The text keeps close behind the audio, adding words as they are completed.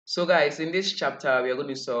So guys, in this chapter, we are going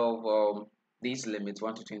to solve these limits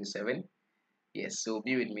 1 to 27. Yes, so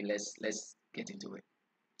be with me. Let's get into it.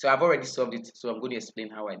 So I've already solved it, so I'm going to explain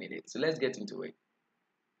how I did it. So let's get into it.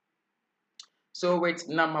 So with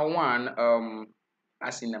number one,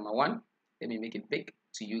 as in number one, let me make it big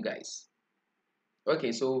to you guys.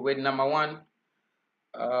 Okay, so with number one,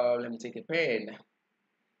 let me take a pen.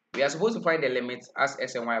 We are supposed to find the limit as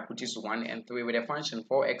x and y approaches to 1 and 3 with a function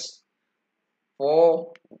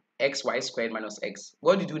 4xy squared minus x.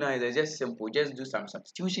 What you do now is just simple. Just do some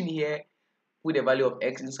substitution here. Put the value of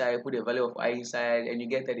x inside, put the value of y inside, and you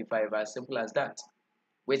get 35. As simple as that.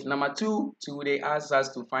 With number two, they ask us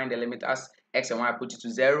to find the limit as x and y approach to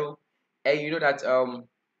 0. And you know that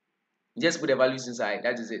just put the values inside.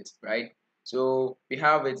 That is it, right? So we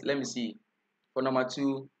have it. Let me see. For number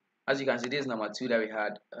 2, as you can see, this is number 2 that we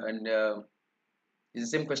had. And it's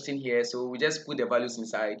the same question here. So we just put the values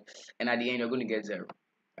inside. And at the end, you're going to get 0.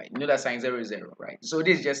 Right? You know that sign 0 is 0, right? So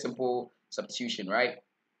this is just simple substitution, right?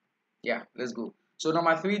 Yeah, let's go. So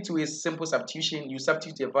number 3 too is simple substitution. You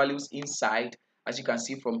substitute the values inside. As you can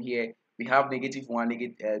see from here, we have -1,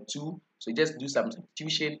 -2. So just do some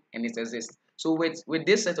substitution and it exists. So with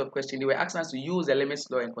this set of questions, they were asking us to use the limits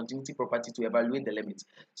law and continuity property to evaluate the limit.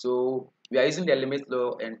 So we are using the limit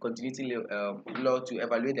law and continuity law to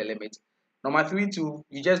evaluate the limit. Number 3 too,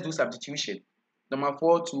 you just do substitution. Number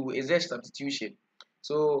 4 too is just substitution.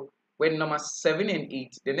 So when number 7 and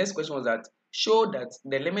 8, the next question was that show that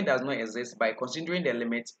the limit does not exist by considering the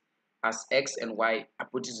limit as x and y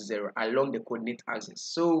approaches to 0 along the coordinate axis.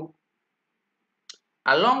 So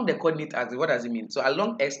along the coordinate axis, what does it mean? So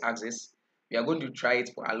along x-axis, we are going to try it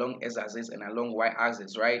for along x-axis and along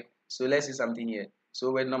y-axis, right? So let's see something here.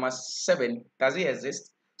 So with number 7, does it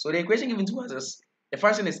exist? So the equation given to us is the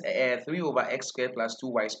function is 3 over x squared plus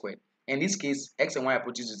 2y squared. In this case, x and y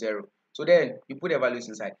approaches to 0. So then you put the values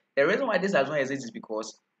inside. The reason why this does not exist is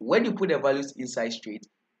because when you put the values inside straight,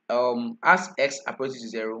 as x approaches to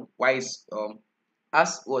 0, y is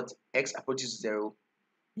as what x approaches to 0,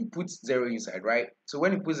 you put 0 inside, right? So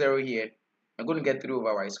when you put 0 here, you're going to get 3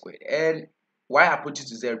 over y squared. And y approaches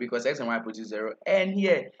to 0 because x and y approaches 0. And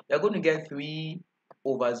here, you're going to get 3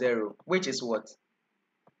 over 0, which is what?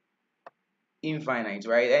 Infinite,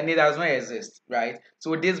 right? And it does not exist, right?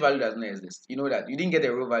 So this value does not exist. You know that. You didn't get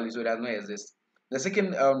the real value, so it does not exist. The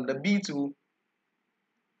second, the B2,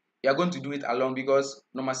 you are going to do it along because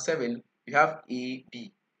number 7, you have A,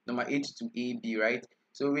 B. Number 8 to A, B, right?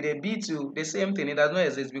 So with a B2, the same thing, it does not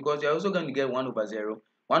exist because you're also going to get 1 over 0.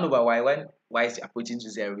 1 over y, when y is approaching to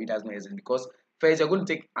 0, it does not exist because first you're going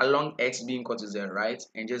to take along x being equal to 0, right?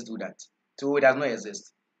 And just do that. So it does not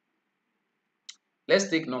exist. Let's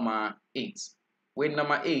take number 8. With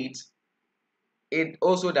number 8, it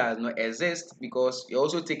also does not exist because you're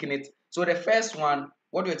also taking it. So the first one,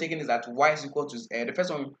 what we're taking is that y is equal to the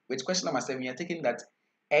first one with question number 7, you're taking that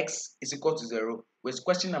x is equal to 0. With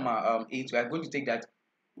question number 8, we are going to take that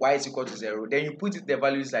y is equal to 0. Then you put the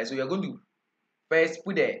value inside. So you're going to first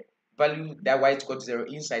put the value that y is equal to 0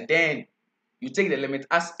 inside. Then you take the limit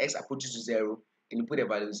as x approaches to 0 and you put the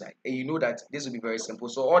value inside. And you know that this will be very simple.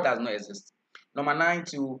 So all does not exist. Number 9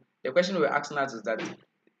 too, the question we're asking us is that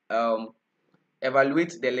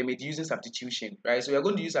evaluate the limit using substitution, right? So we're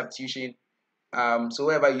going to use substitution. So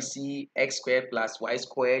wherever you see x squared plus y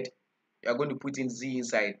squared, you're going to put in z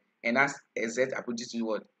inside, and as z approaches to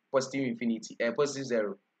what? Positive infinity, positive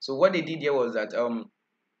 0. So what they did here was that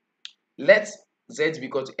let z be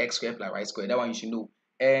equal to x squared plus y squared. That one you should know,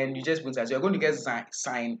 and you just put that. So you're going to get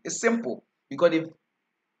sign. It's simple because if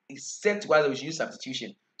it's set while we should use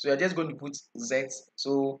substitution. So you're just going to put z.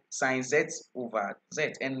 So sin z over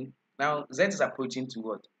z, and now z is approaching to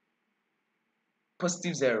what?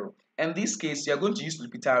 Positive 0. In this case, you're going to use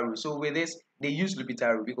L'Hopital rule. So with this, they use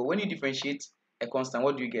L'Hopital rule because when you differentiate a constant,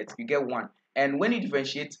 what do you get? You get 1. And when you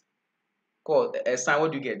differentiate a sign,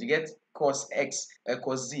 what do you get? You get cos x,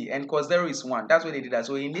 cos z, and cos 0 is 1. That's why they did that.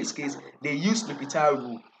 So in this case, they use L'Hopital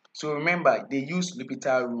rule. So remember, they use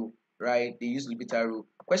L'Hopital rule, right? They use L'Hopital rule.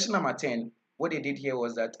 Question number 10, what they did here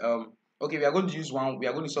was that, okay, we are going to use one, we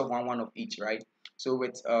are going to solve one of each, right? So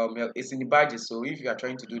with it's in the badges. So if you are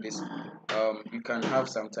trying to do this, you can have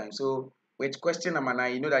some time. So with question number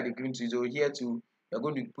 9, you know that they're going to. So here too, you're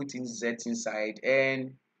going to put in z inside,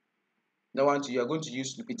 and that one too, you're going to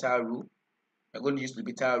use L'Hopital rule. You're going to use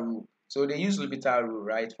L'Hopital rule. So they use L'Hopital rule,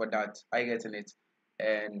 right? For that, I getting it,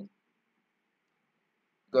 and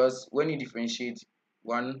because when you differentiate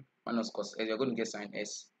 1 minus cos s, you're going to get sin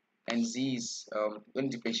s, and z is when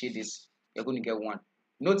you differentiate this, you're going to get 1.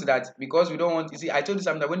 Note that because we don't want, you see, I told you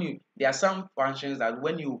something that when you, there are some functions that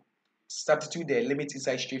when you substitute the limit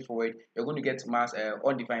inside straightforward, you're going to get mass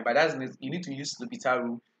undefined. But that's you need to use L'Hopital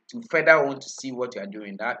rule to further on to see what you are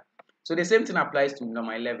doing. That so the same thing applies to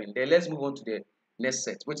number 11. Then let's move on to the next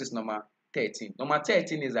set, which is number 13. Number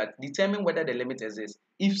 13 is that determine whether the limit exists.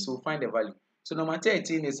 If so, find the value. So number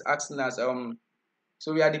 13 is asking us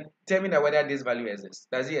so we are determining that whether this value exists.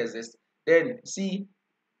 Does it exist? Then see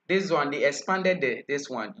this one, they expanded this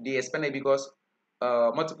one. They expanded because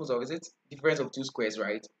multiples of, is it difference of two squares,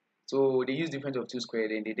 right? So they use difference of two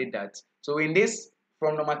squared and they did that. So in this,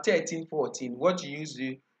 from number 13, 14, what you use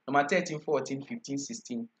number 13, 14, 15,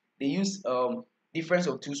 16, they use difference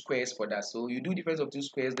of two squares for that. So you do difference of two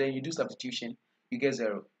squares, then you do substitution, you get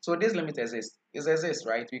 0. So this limit exists. It exists,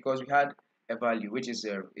 right? Because we had a value which is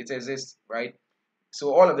 0. It exists, right?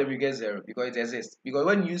 So all of them you get 0 because it exists. Because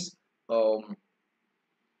when you use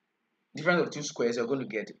difference of two squares, you're going to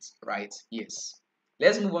get it, right? Yes.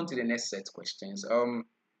 Let's move on to the next set questions. The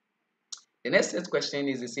next set question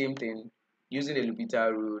is the same thing using the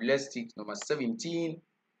L'Hopital rule. Let's take number 17.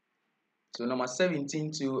 So number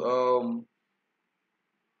 17 to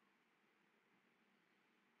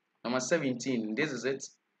number 17. This is it.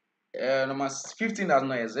 Number 15 does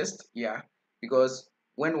not exist. Yeah, because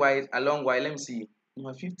when y along y, let me see.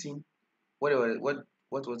 Number 15. What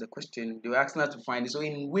was the question? They were asking us to find it. So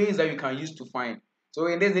in ways that you can use to find. So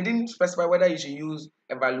in this, they didn't specify whether you should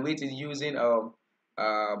evaluate it using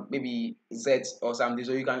maybe z or something.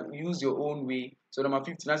 So you can use your own way. So number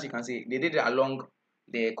 15, as you can see, they did it along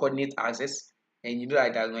the coordinate axis, and you know that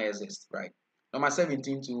it does not exist, right? Number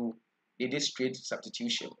 17 to they did straight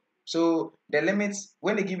substitution. So the limits,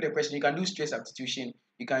 when they give you the question, you can do straight substitution.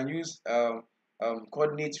 You can use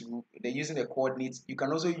coordinate rule. They're using the coordinates. You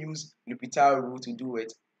can also use L'Hopital rule to do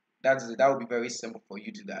it. That would be very simple for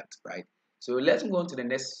you to do that, right? So let's move on to the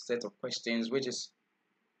next set of questions, which is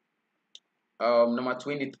number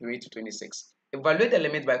 23 to 26. Evaluate the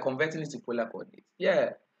limit by converting it to polar coordinates. Yeah,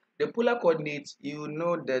 the polar coordinates, you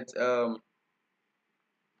know that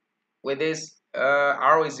with this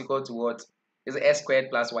r is equal to what? Is x squared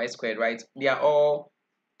plus y squared, right? They are all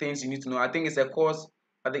things you need to know. I think it's a course,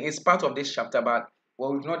 I think it's part of this chapter, but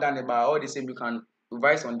what we've not done about all the same, you can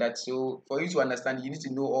revise on that. So for you to understand, you need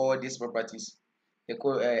to know all these properties. The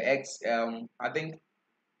x, I think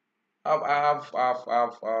I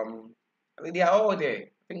mean, they are all there. I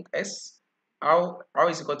think r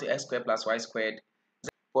is equal to x squared plus y squared.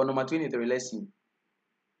 For number 23, let's see.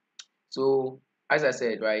 So as I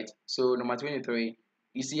said, right? So number 23,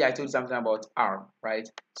 you see I told you something about r, right?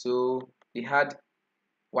 So they had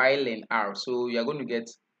y ln r. So you are going to get,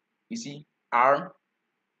 you see, r.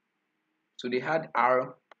 So they had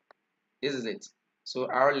r. This is it. So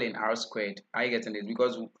r ln r squared. Are you getting it?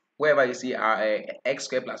 Because wherever you see r, x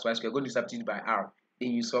squared plus y squared, you're going to substitute by r.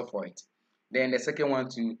 Then you solve for it. Then the second one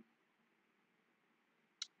too,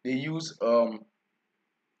 they use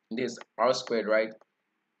this r squared, right?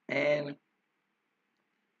 And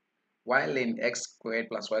y ln x squared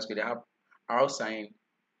plus y squared, they have r sine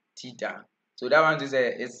theta. So that one is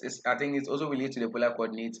I think it's also related to the polar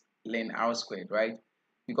coordinate ln r squared, right?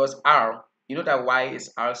 Because r, you know that y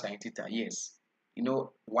is r sine theta. Yes, you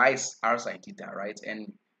know y is r sine theta, right?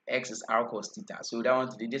 And x is r cos theta. So that one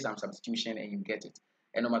they did some substitution and you get it.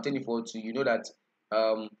 And number 24 too, you know that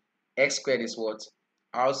x squared is what?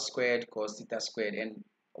 R squared cos theta squared, and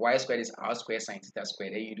y squared is r squared sine theta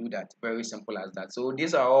squared, and you do that. Very simple as that. So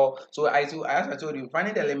these are all. So as I told you,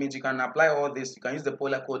 finding the limit, you can apply all this. You can use the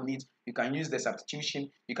polar coordinate. You can use the substitution.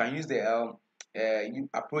 You can use the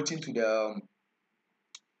approaching to the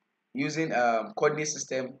using coordinate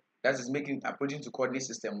system. That is making approaching to coordinate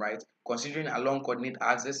system, right? Considering a long coordinate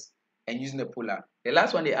axis and using the polar. The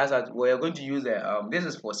last one they asked us, well, you're going to use the this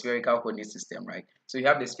is for spherical coordinate system, right? So you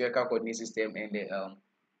have the spherical coordinate system and the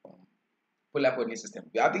polar coordinate system.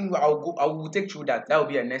 I think I will take through that. That will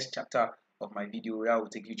be a next chapter of my video where I will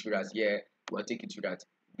take you through that. Yeah, we'll take you through that.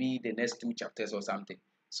 Be the next 2 chapters or something.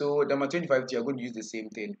 So number 25, you're going to use the same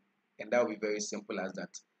thing, and that will be very simple as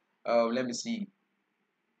that. Let me see.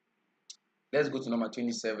 Let's go to number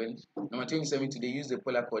 27. Number 27, today use the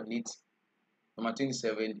polar coordinate. Number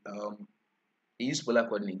 27, they use polar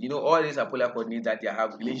coordinate. You know, all these are polar coordinates that they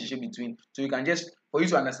have relationship between. So you can just, for you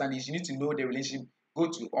to understand this, you need to know the relationship. Go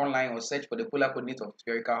to online or search for the polar coordinate of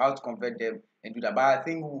spherical, how to convert them and do that. But I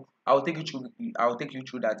think I'll take you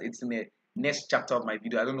through that. It's in the next chapter of my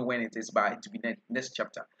video. I don't know when it is, but it will be next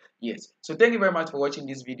chapter. Yes. So thank you very much for watching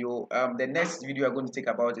this video. The next video I'm going to take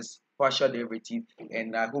about is partial derivative,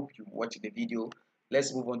 and I hope you watch the video.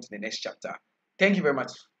 Let's move on to the next chapter. Thank you very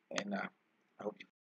much, and I hope you